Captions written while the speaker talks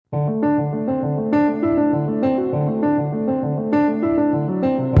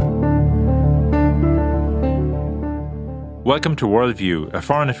Welcome to Worldview, a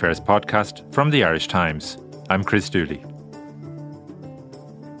foreign affairs podcast from the Irish Times. I'm Chris Dooley.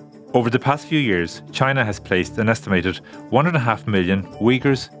 Over the past few years, China has placed an estimated 1.5 million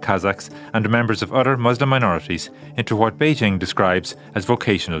Uighurs, Kazakhs and members of other Muslim minorities into what Beijing describes as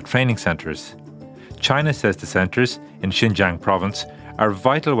vocational training centres. China says the centres in Xinjiang province are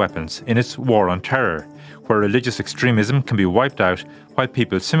vital weapons in its war on terror, where religious extremism can be wiped out while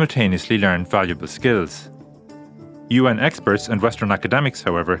people simultaneously learn valuable skills. UN experts and Western academics,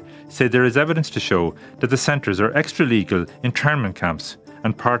 however, say there is evidence to show that the centres are extra-legal internment camps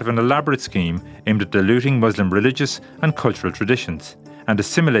and part of an elaborate scheme aimed at diluting Muslim religious and cultural traditions and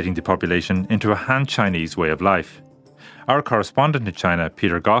assimilating the population into a Han-Chinese way of life. Our correspondent in China,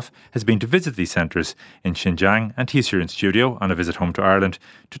 Peter Goff, has been to visit these centres in Xinjiang, and he's here in studio on a visit home to Ireland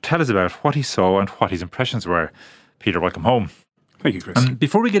to tell us about what he saw and what his impressions were. Peter, welcome home. Thank you, Chris.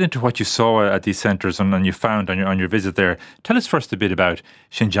 Before we get into what you saw at these centres and you found on your visit there, tell us first a bit about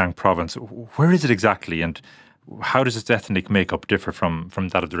Xinjiang province. Where is it exactly, and how does its ethnic makeup differ from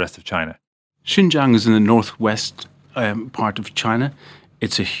that of the rest of China? Xinjiang is in the northwest part of China.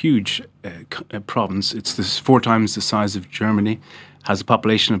 It's a huge province. It's 4 times the size of Germany, has a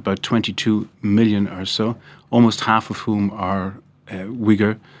population of about 22 million or so, almost half of whom are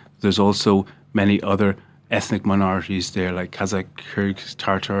Uyghur. There's also many other ethnic minorities there, like Kazakh, Kyrgyz,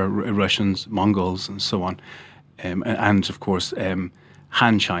 Tatar, Russians, Mongols, and so on, and of course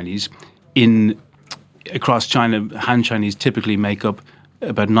Han Chinese. Across China, Han Chinese typically make up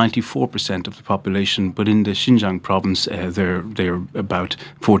about 94% of the population, but in the Xinjiang province, they're about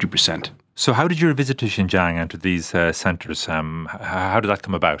 40%. So, how did your visit to Xinjiang and to these centres? How did that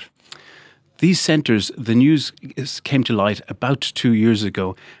come about? These centres, the news came to light about 2 years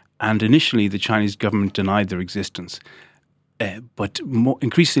ago. And initially, the Chinese government denied their existence. But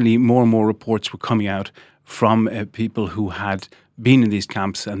increasingly, more and more reports were coming out from people who had been in these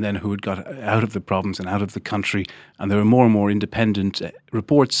camps and then who had got out of the province and out of the country. And there were more and more independent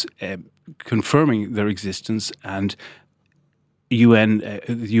reports confirming their existence. And UN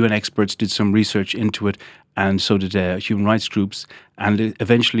experts did some research into it, and so did human rights groups. And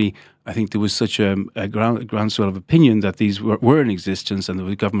eventually, I think there was such a groundswell of opinion that these were in existence, and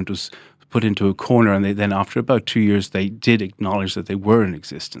the government was put into a corner. And then, after about 2 years, they did acknowledge that they were in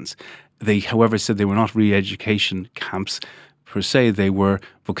existence. They, however, said they were not re-education camps per se. They were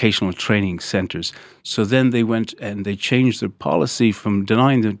vocational training centres. So then they went and they changed their policy from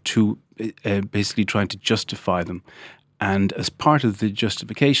denying them to basically trying to justify them. And as part of the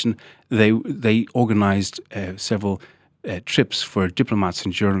justification, they organised several trips for diplomats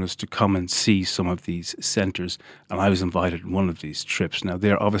and journalists to come and see some of these centres. And I was invited on one of these trips. Now,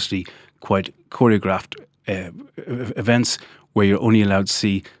 they're obviously quite choreographed events where you're only allowed to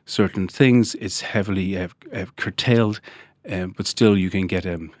see certain things. It's heavily curtailed, but still you can get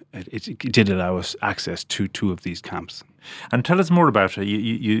it did allow us access to 2 of these camps. And tell us more about it.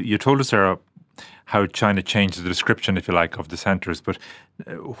 You told us there how China changed the description, if you like, of the centres. But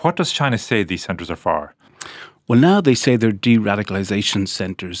what does China say these centres are for? Well, now they say they're de-radicalisation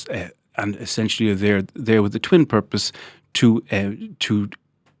centres, and essentially they're there with the twin purpose to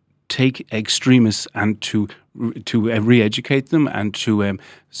take extremists and to re-educate them and to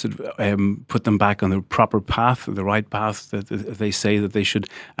put them back on the proper path, the right path that they say that they should,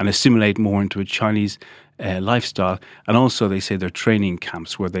 and assimilate more into a Chinese lifestyle. And also they say they're training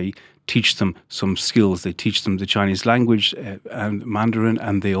camps where they teach them some skills. They teach them the Chinese language and Mandarin,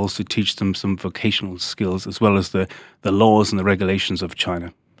 and they also teach them some vocational skills as well as the laws and the regulations of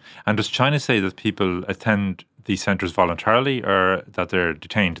China. And does China say that people attend these centres voluntarily or that they're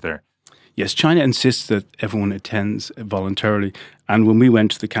detained there? Yes, China insists that everyone attends voluntarily. And when we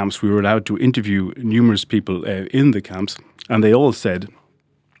went to the camps, we were allowed to interview numerous people in the camps, and they all said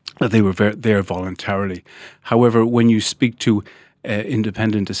that they were there voluntarily. However, when you speak to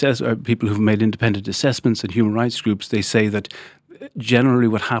people who've made independent assessments and human rights groups, they say that generally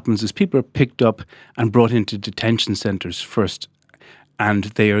what happens is people are picked up and brought into detention centres first, and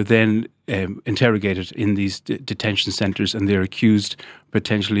they are then interrogated in these detention centres, and they're accused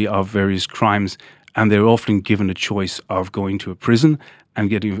potentially of various crimes, and they're often given a choice of going to a prison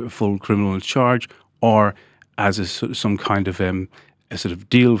and getting a full criminal charge, or as some kind of a sort of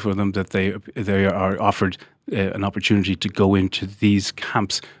deal for them that they are offered an opportunity to go into these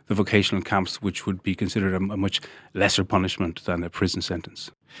camps, the vocational camps, which would be considered a much lesser punishment than a prison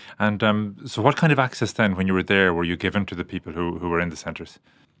sentence. And so what kind of access then, when you were there, were you given to the people who were in the centres?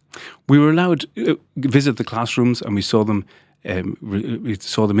 We were allowed to visit the classrooms, and we saw them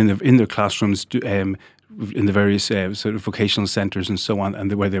in their classrooms in the various sort of vocational centres and so on,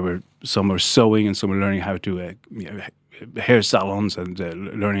 and where some were sewing and some were learning how to hair salons and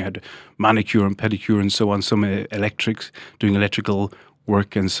learning how to manicure and pedicure and so on. Some doing electrical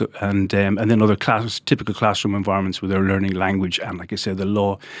work and then other typical classroom environments where they're learning language and, like I said, the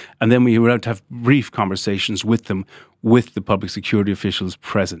law. And then we were able to have brief conversations with them, with the public security officials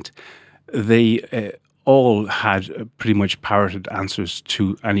present. They all had pretty much parroted answers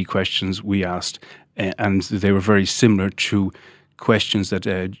to any questions we asked, and they were very similar to questions that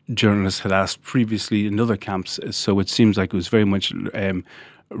journalists had asked previously in other camps. So it seems like it was very much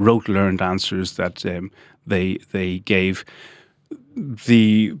rote-learned answers that they gave.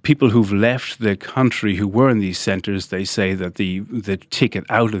 The people who've left the country who were in these centres, they say that the ticket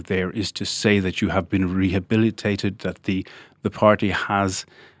out of there is to say that you have been rehabilitated, that the party has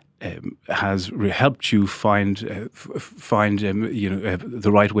helped you find the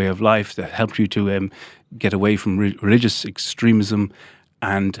right way of life, that helped you to get away from religious extremism,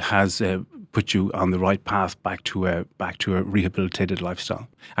 and has put you on the right path back to a rehabilitated lifestyle.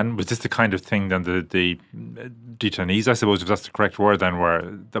 And was this the kind of thing then the detainees, I suppose, if that's the correct word, then where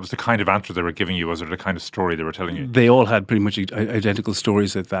that was the kind of answer they were giving you? Was it the kind of story they were telling you? They all had pretty much identical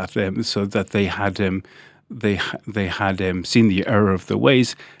stories at that, so that they had seen the error of their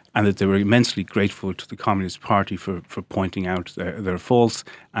ways, and that they were immensely grateful to the Communist Party for pointing out their faults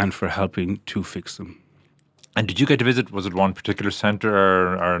and for helping to fix them. And did you get to visit, was it one particular centre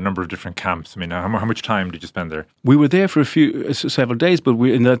or a number of different camps? I mean, how much time did you spend there? We were there for several days, but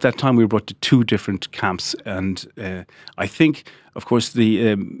at that time we were brought to 2 different camps. And I think, of course,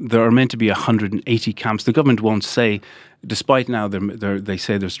 there are meant to be 180 camps. The government won't say, despite now they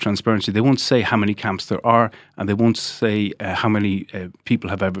say there's transparency, they won't say how many camps there are, and they won't say how many people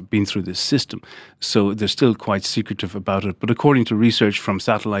have ever been through this system. So they're still quite secretive about it. But according to research from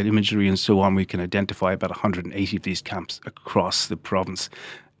satellite imagery and so on, we can identify about 180 of these camps across the province,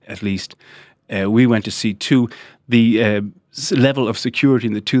 at least. We went to see 2. The level of security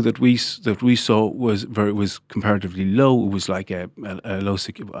in the 2 that we saw was comparatively low. It was like a low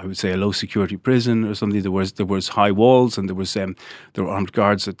security prison or something. There was high walls, and there were armed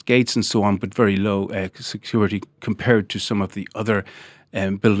guards at gates and so on, but very low security compared to some of the other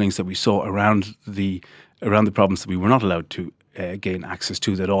buildings that we saw around the province that we were not allowed to gain access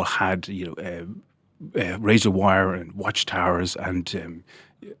to. That all had razor wire and watchtowers and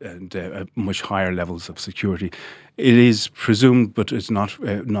much higher levels of security. It is presumed, but it's cannot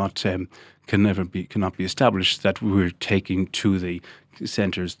be established, that we're taking to the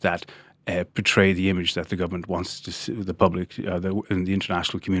centres that portray the image that the government wants to see, the public and the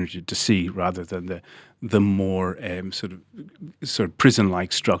international community to see, rather than the more sort of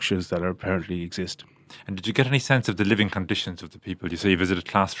prison-like structures that apparently exist. And did you get any sense of the living conditions of the people? You say you visited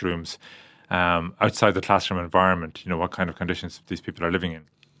classrooms. Outside the classroom environment, what kind of conditions these people are living in?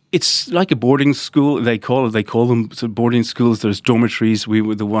 It's like a boarding school. They call them sort of boarding schools. There's dormitories.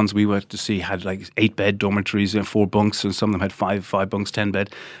 The ones we went to see had like 8-bed dormitories and 4 bunks, and some of them had 5 bunks, 10-bed,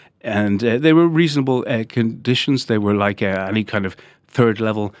 and they were reasonable conditions. They were like any kind of third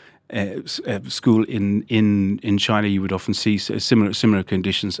level school in China. You would often see similar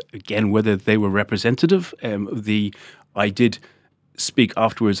conditions. Again, whether they were representative, I did speak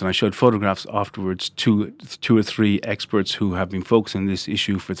afterwards, and I showed photographs afterwards to 2 or 3 experts who have been focusing on this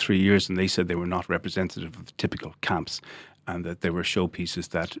issue for 3 years, and they said they were not representative of the typical camps, and that they were showpieces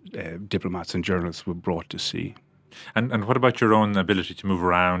that diplomats and journalists were brought to see. And what about your own ability to move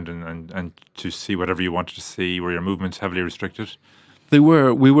around and to see whatever you wanted to see? Were your movements heavily restricted? They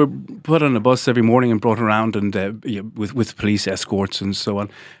were. We were put on a bus every morning and brought around, and with police escorts and so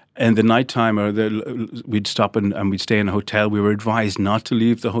on. And the night time, we'd stop and we'd stay in a hotel. We were advised not to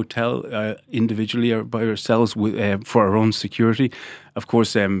leave the hotel individually or by ourselves for our own security. Of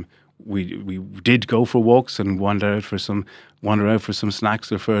course, we did go for walks and wander out for some snacks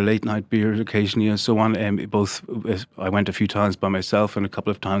or for a late night beer occasionally and so on. I went a few times by myself and a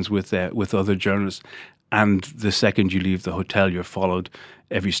couple of times with other journalists. And the second you leave the hotel, you're followed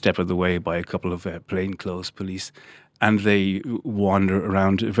every step of the way by a couple of plainclothes police. And they wander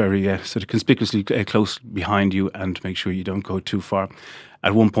around very sort of conspicuously close behind you and make sure you don't go too far.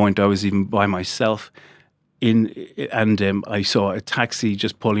 At one point, I was even by myself, and I saw a taxi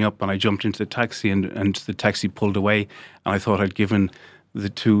just pulling up, and I jumped into the taxi, and the taxi pulled away, and I thought I'd given the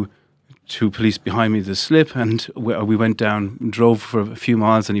two police behind me the slip, and we went down, drove for a few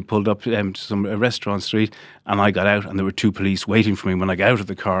miles, and he pulled up to a restaurant street, and I got out, and there were 2 police waiting for me when I got out of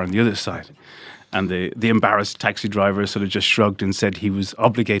the car on the other side. And the embarrassed taxi driver sort of just shrugged and said he was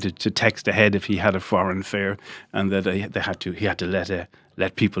obligated to text ahead if he had a foreign fare, and that he had to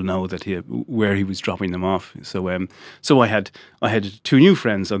let people know that where he was dropping them off. So I had 2 new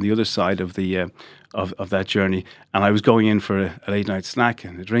friends on the other side of the of that journey. And I was going in for a late night snack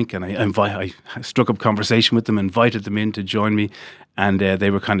and a drink, and I struck up conversation with them, invited them in to join me, and they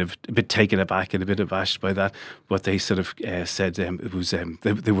were kind of a bit taken aback and a bit abashed by that. But they sort of said it was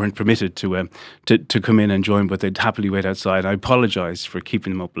they weren't permitted to come in and join, but they'd happily wait outside. I apologised for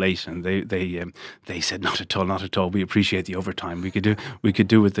keeping them up late, and they said not at all. We appreciate the overtime. We could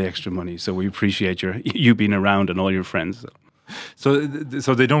do with the extra money, so we appreciate you being around and all your friends. So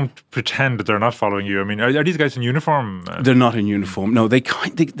they don't pretend that they're not following you. I mean, are these guys in uniform? They're not in uniform. No, they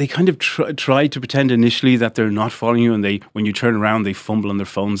kind of try to pretend initially that they're not following you, and when you turn around, they fumble on their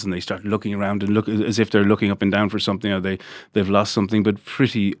phones and they start looking around and look as if they're looking up and down for something, or they've lost something. But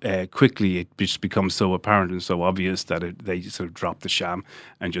pretty quickly, it just becomes so apparent and so obvious that they sort of drop the sham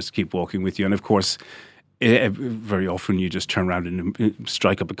and just keep walking with you. And of course, very often you just turn around and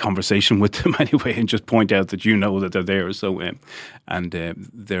strike up a conversation with them anyway, and just point out that you know that they're there. So, they're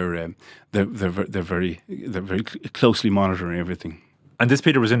very closely monitoring everything. And this,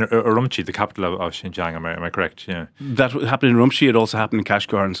 Peter, was in Urumqi, the capital of Xinjiang. Am I correct? Yeah. That happened in Urumqi. It also happened in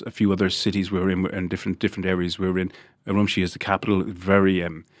Kashgar and a few other cities we were in, and different areas we were in. Urumqi is the capital.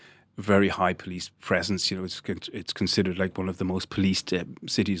 Very high police presence. You know, it's considered like one of the most policed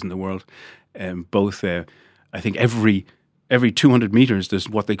cities in the world. I think every 200 meters there's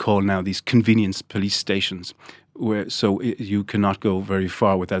what they call now these convenience police stations, where you cannot go very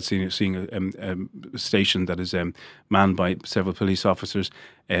far without seeing a station that is manned by several police officers.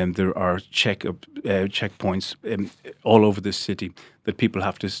 And there are checkpoints all over the city that people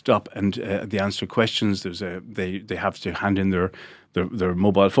have to stop and they answer questions. They have to hand in their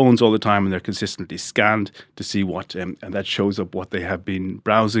mobile phones all the time, and they're consistently scanned to see what, and that shows up what they have been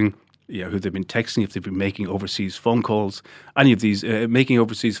browsing, who they've been texting, if they've been making overseas phone calls. Any of these, making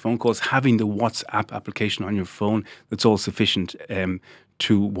overseas phone calls, having the WhatsApp application on your phone, that's all sufficient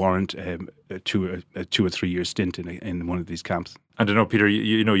to warrant a 2 or 3 year stint in one of these camps. And I know, Peter,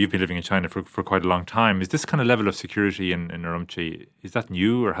 you know, you've been living in China for quite a long time. Is this kind of level of security in Urumqi, is that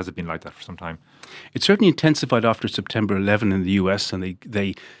new, or has it been like that for some time? It certainly intensified after September 11 in the US, and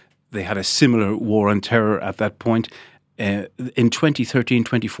they had a similar war on terror at that point. In 2013,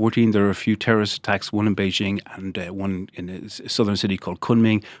 2014, there were a few terrorist attacks, one in Beijing and one in a southern city called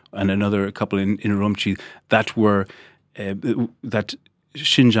Kunming, and a couple in Urumqi that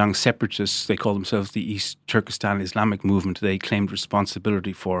Xinjiang separatists, they call themselves the East Turkestan Islamic Movement, they claimed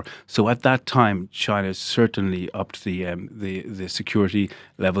responsibility for. So at that time, China certainly upped the security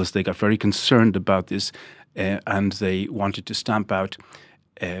levels. They got very concerned about this, and they wanted to stamp out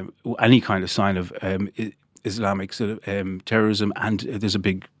any kind of sign of Islamic sort of terrorism. And there's a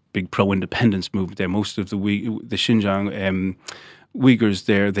big pro-independence movement there. Most of the Xinjiang Uighurs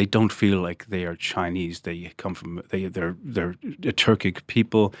there, they don't feel like they are Chinese. They come from they're a Turkic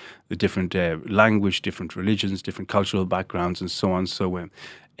people, the different language, different religions, different cultural backgrounds, and so on. So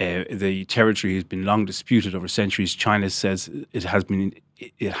the territory has been long disputed over centuries. China says it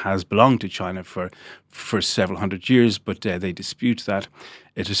has belonged to China for several hundred years, but they dispute that.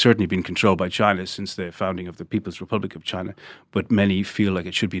 It has certainly been controlled by China since the founding of the People's Republic of China, but many feel like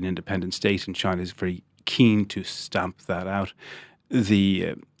it should be an independent state, and China is very keen to stamp that out.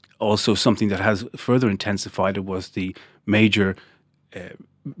 Also something that has further intensified it was the major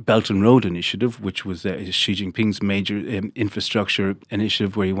Belt and Road Initiative, which was Xi Jinping's major infrastructure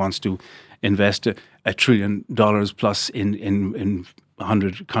initiative, where he wants to invest $1 trillion plus in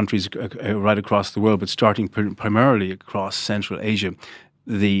 100 countries right across the world, but starting primarily across Central Asia.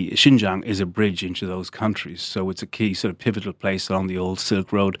 The Xinjiang is a bridge into those countries, so it's a key sort of pivotal place along the old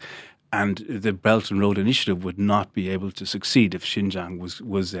Silk Road. And the Belt and Road Initiative would not be able to succeed if Xinjiang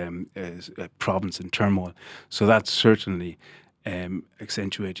was a province in turmoil. So that certainly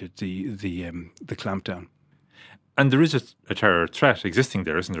accentuated the clampdown. And there is a terror threat existing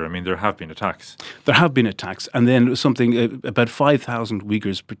there, isn't there? I mean, there have been attacks. There have been attacks. And then about 5,000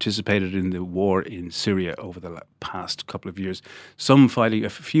 Uighurs participated in the war in Syria over the past couple of years. Some fighting, a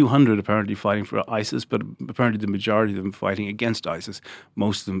few hundred apparently fighting for ISIS, but apparently the majority of them fighting against ISIS.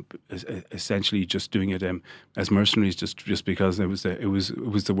 Most of them essentially just doing it as mercenaries, just because it was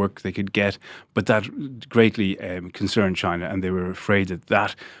the work they could get. But that greatly concerned China, and they were afraid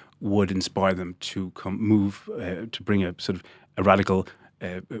that would inspire them to to bring a sort of a radical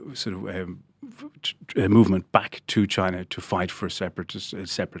movement back to China to fight for a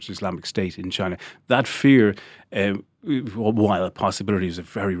separate Islamic state in China. That fear, while a possibility, is a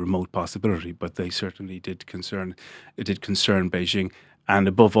very remote possibility, but they certainly did concern Beijing. And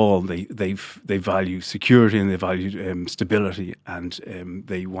above all, they value security, and they value stability, and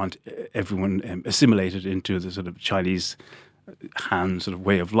they want everyone assimilated into the sort of Chinese Han sort of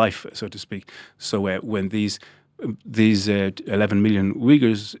way of life, so to speak. So when these 11 million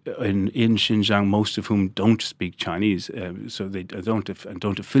Uighurs in Xinjiang, most of whom don't speak Chinese, so they don't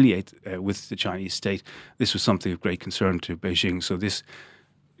affiliate with the Chinese state, this was something of great concern to Beijing. So this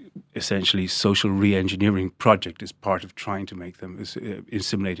essentially social re-engineering project is part of trying to make them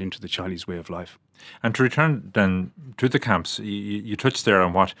assimilate into the Chinese way of life. And to return then to the camps, you touched there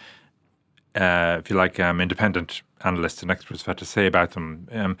on what, if you like, independent analysts and experts have had to say about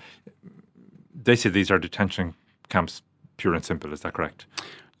them. They say these are detention camps, pure and simple. Is that correct?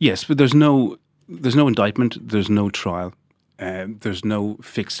 Yes, but there's no indictment. There's no trial. There's no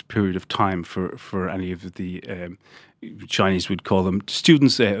fixed period of time for any of the Chinese would call them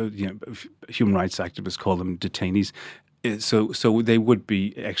students. Human rights activists call them detainees. So they would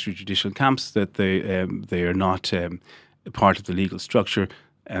be extra-judicial camps. That they are not part of the legal structure,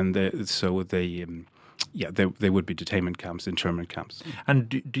 and they would be detainment camps, internment camps.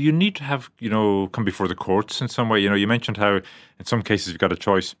 And do you need to have, come before the courts in some way? You mentioned how in some cases you've got a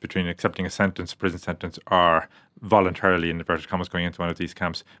choice between accepting a prison sentence, or voluntarily, in inverted commas, going into one of these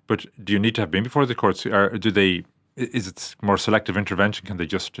camps. But do you need to have been before the courts, or is it more selective intervention? Can they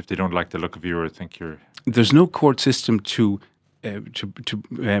just, if they don't like the look of you or think you're... There's no court system to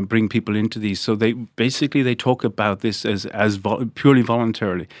bring people into these. So they talk about this as purely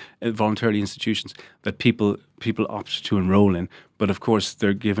voluntary institutions that people opt to enroll in. But of course,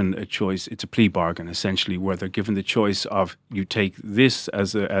 they're given a choice. It's a plea bargain, essentially, where they're given the choice of you take this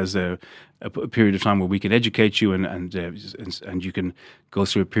as a period of time where we can educate you and you can go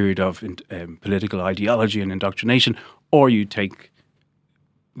through a period of political ideology and indoctrination, or you take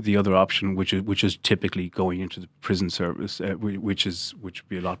the other option, which is typically going into the prison service, which would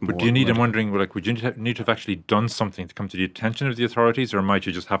be a lot more. But do you need? I'm wondering, would you need to have actually done something to come to the attention of the authorities, or might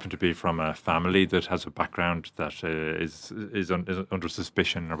you just happen to be from a family that has a background that is under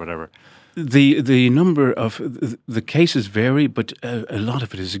suspicion or whatever? The number of the cases vary, but a lot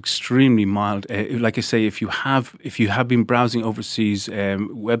of it is extremely mild. Like I say, if you have been browsing overseas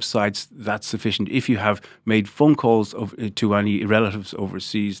websites, that's sufficient. If you have made phone calls to any relatives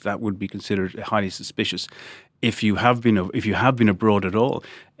overseas, that would be considered highly suspicious. If you have been abroad at all,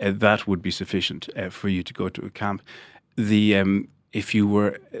 that would be sufficient for you to go to a camp. If you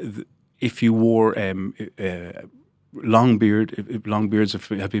wore long beards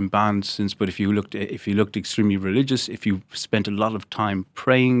have been banned since. But if you looked extremely religious, if you spent a lot of time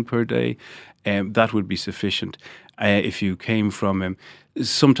praying per day, that would be sufficient. If you came from,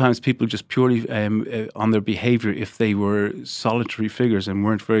 sometimes people just purely on their behaviour, if they were solitary figures and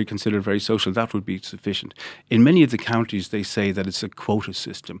weren't considered very social, that would be sufficient. In many of the counties, they say that it's a quota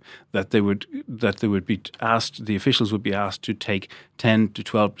system, that they would be asked, the officials would be asked to take 10 to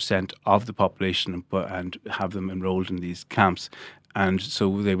 12% of the population and have them enrolled in these camps. And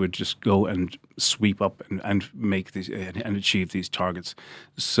so they would just go and sweep up and make these and achieve these targets.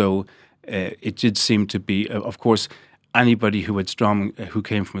 So it did seem to be, of course, anybody who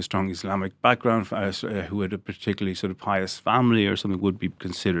came from a strong Islamic background, who had a particularly sort of pious family or something, would be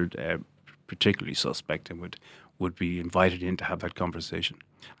considered particularly suspect and would be invited in to have that conversation.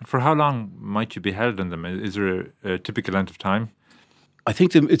 And for how long might you be held in them? Is there a typical length of time? I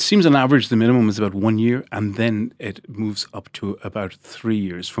think it seems on average the minimum is about 1 year, and then it moves up to about 3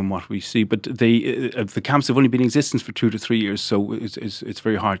 years from what we see. But the camps have only been in existence for 2 to 3 years, so it's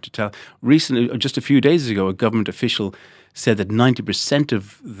very hard to tell. Recently, just a few days ago, a government official said that 90%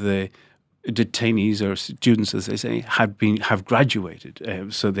 of the detainees or students, as they say, have graduated.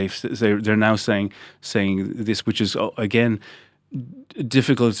 So they're now saying this, which is again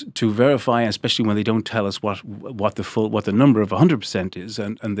difficult to verify, especially when they don't tell us what the number of 100% is,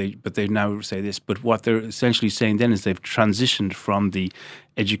 but they now say this. But what they're essentially saying then is they've transitioned from the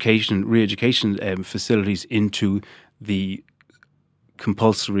re-education facilities into the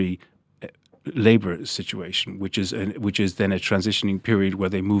compulsory labour situation, which is then a transitioning period where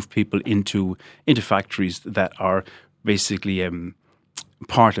they move people into factories that are basically a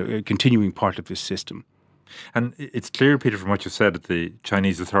continuing part of this system. And it's clear, Peter, from what you said, that the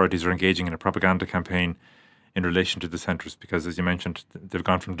Chinese authorities are engaging in a propaganda campaign in relation to the centres, because, as you mentioned, they've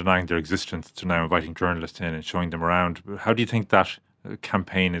gone from denying their existence to now inviting journalists in and showing them around. How do you think that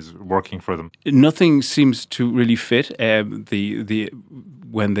campaign is working for them? Nothing seems to really fit. The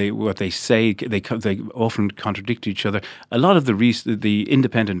what they say, they often contradict each other. A lot of the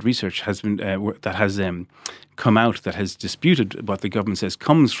independent research has been that has come out that has disputed what the government says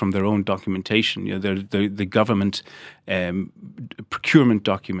comes from their own documentation. The government procurement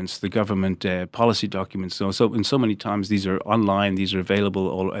documents, the government policy documents. So in so many times these are online, these are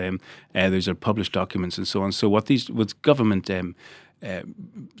available. These are published documents and so on. So what government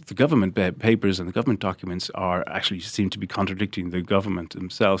the government papers and the government documents are actually seem to be contradicting the government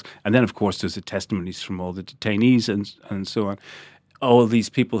themselves. And then, of course, there's the testimonies from all the detainees and so on. All these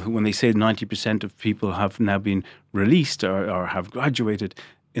people who, when they say 90% of people have now been released or have graduated,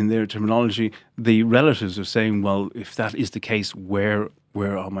 in their terminology, the relatives are saying, well, if that is the case, where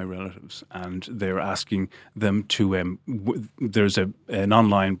are my relatives? And they're asking them to, there's an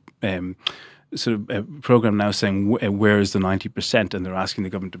online sort of a program now saying where is the 90%, and they're asking the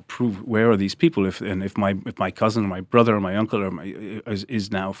government to prove where are these people. If my cousin or my brother or my uncle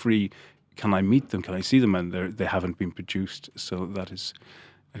is now free, can I meet them? Can I see them? And they haven't been produced. So that is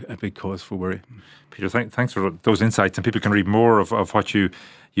a big cause for worry. Peter, thanks for those insights. And people can read more of what you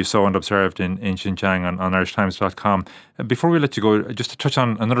saw and observed in Xinjiang on irishtimes.com. Before we let you go, just to touch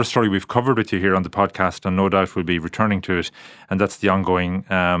on another story we've covered with you here on the podcast, and no doubt we'll be returning to it, and that's the ongoing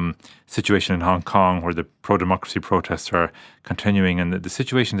situation in Hong Kong where the pro-democracy protests are continuing. And the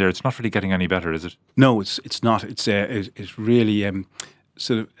situation there, it's not really getting any better, is it? No, it's not. It's really...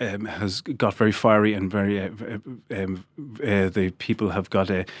 has got very fiery and very the people have got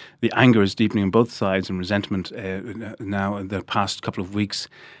the anger is deepening on both sides, and resentment now in the past couple of weeks.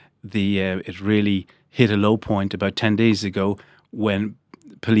 It really hit a low point about 10 days ago when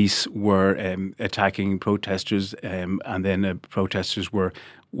police were attacking protesters, and then protesters were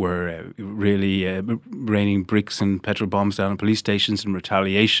really raining bricks and petrol bombs down on police stations in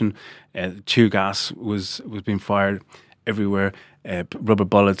retaliation. Tear gas was being fired everywhere. Rubber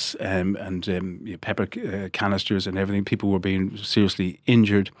bullets and pepper canisters and everything. People were being seriously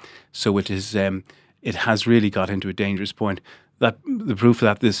injured. So it has really got into a dangerous point. That the proof of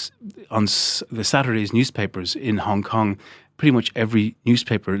that, this on the Saturday's newspapers in Hong Kong, pretty much every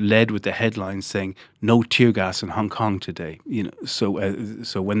newspaper led with the headline saying "No tear gas in Hong Kong today."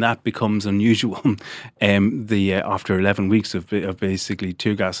 So when that becomes unusual, after 11 weeks of basically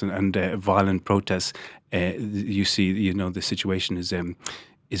tear gas and violent protests, you see, the situation is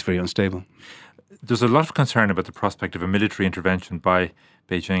very unstable. There's a lot of concern about the prospect of a military intervention by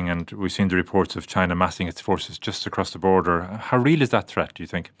Beijing, and we've seen the reports of China massing its forces just across the border. How real is that threat, do you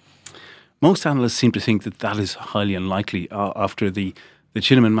think? Most analysts seem to think that is highly unlikely. After the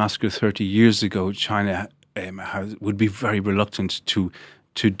Tiananmen massacre 30 years ago, China would be very reluctant to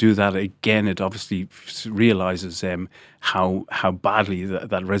do that again. It obviously realizes how badly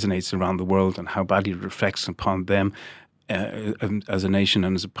that resonates around the world and how badly it reflects upon them as a nation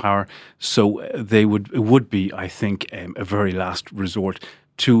and as a power. So it would be, I think, a very last resort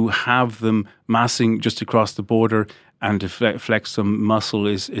to have them massing just across the border. And to flex some muscle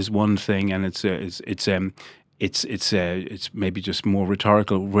is one thing, and it's maybe just more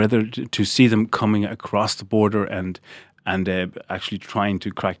rhetorical. Rather to see them coming across the border and actually trying to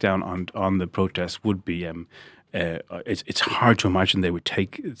crack down on the protests would be. It's hard to imagine they would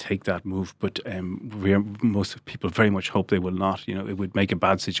take that move, but most people very much hope they will not. It would make a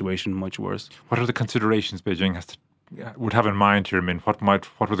bad situation much worse. What are the considerations Beijing would have in mind here? I mean, what might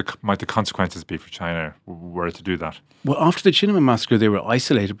the consequences be for China were it to do that? Well, after the Tiananmen massacre, they were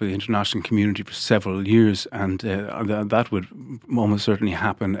isolated by the international community for several years, and that would almost certainly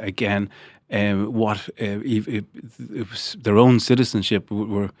happen again. If their own citizenship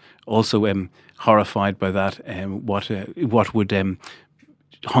were also horrified by that. What would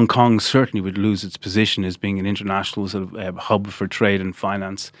Hong Kong certainly would lose its position as being an international sort of hub for trade and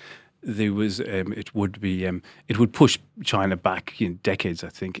finance. It would push China back decades, I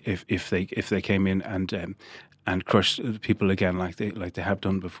think, if they came in and crushed people again like they have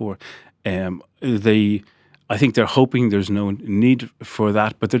done before. I think they're hoping there's no need for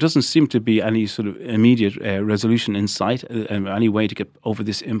that, but there doesn't seem to be any sort of immediate resolution in sight, any way to get over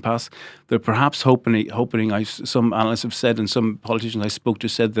this impasse. They're perhaps hoping. Some analysts have said, and some politicians I spoke to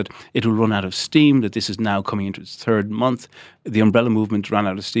said that it will run out of steam. That this is now coming into its third month. The umbrella movement ran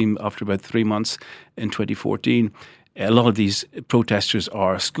out of steam after about 3 months in 2014. A lot of these protesters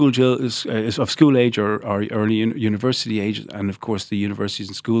are of school age or early university age, and of course the universities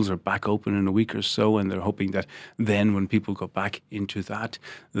and schools are back open in a week or so, and they're hoping that then when people go back into that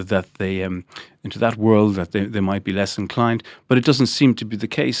world that they might be less inclined. But it doesn't seem to be the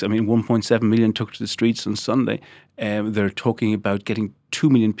case. I mean, 1.7 million took to the streets on Sunday. They're talking about getting 2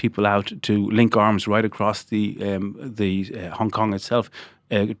 million people out to link arms right across the Hong Kong itself.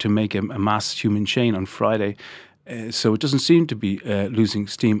 to make a mass human chain on Friday. So it doesn't seem to be losing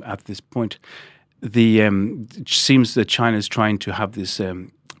steam at this point. It seems that China is trying to have this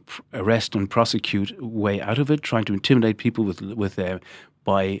arrest and prosecute way out of it, trying to intimidate people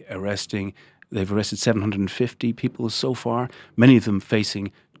by arresting. They've arrested 750 people so far, many of them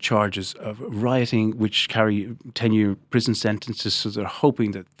facing charges of rioting, which carry 10-year prison sentences. So they're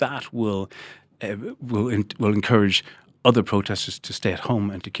hoping that will encourage other protesters to stay at home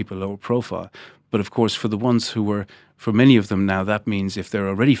and to keep a lower profile. But of course, for many of them now, that means if they're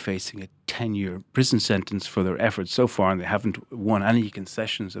already facing a 10-year prison sentence for their efforts so far, and they haven't won any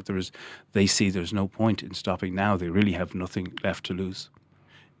concessions, they see there's no point in stopping now. They really have nothing left to lose.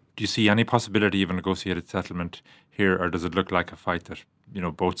 Do you see any possibility of a negotiated settlement here, or does it look like a fight that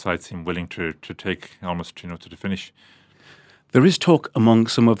both sides seem willing to take almost to the finish? There is talk among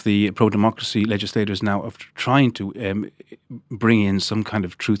some of the pro-democracy legislators now of trying to bring in some kind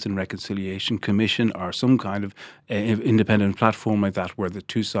of truth and reconciliation commission or some kind of independent platform like that, where the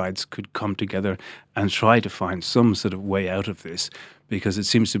two sides could come together and try to find some sort of way out of this, because it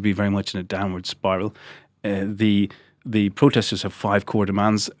seems to be very much in a downward spiral. The protesters have 5 core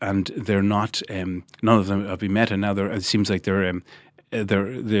demands, and they're not. None of them have been met, and now it seems like their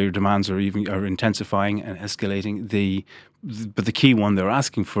demands are intensifying and escalating. But the key one they're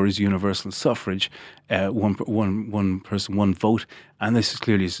asking for is universal suffrage, one person, one vote, and this is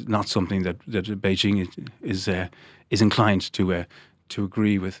clearly not something that Beijing is inclined to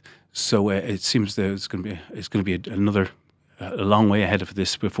agree with. So it seems that it's going to be a long way ahead of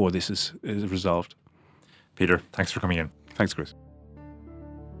this before this is resolved. Peter, thanks for coming in. Thanks, Chris.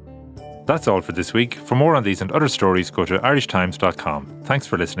 That's all for this week. For more on these and other stories, go to irishtimes.com. Thanks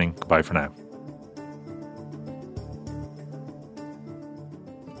for listening. Goodbye for now.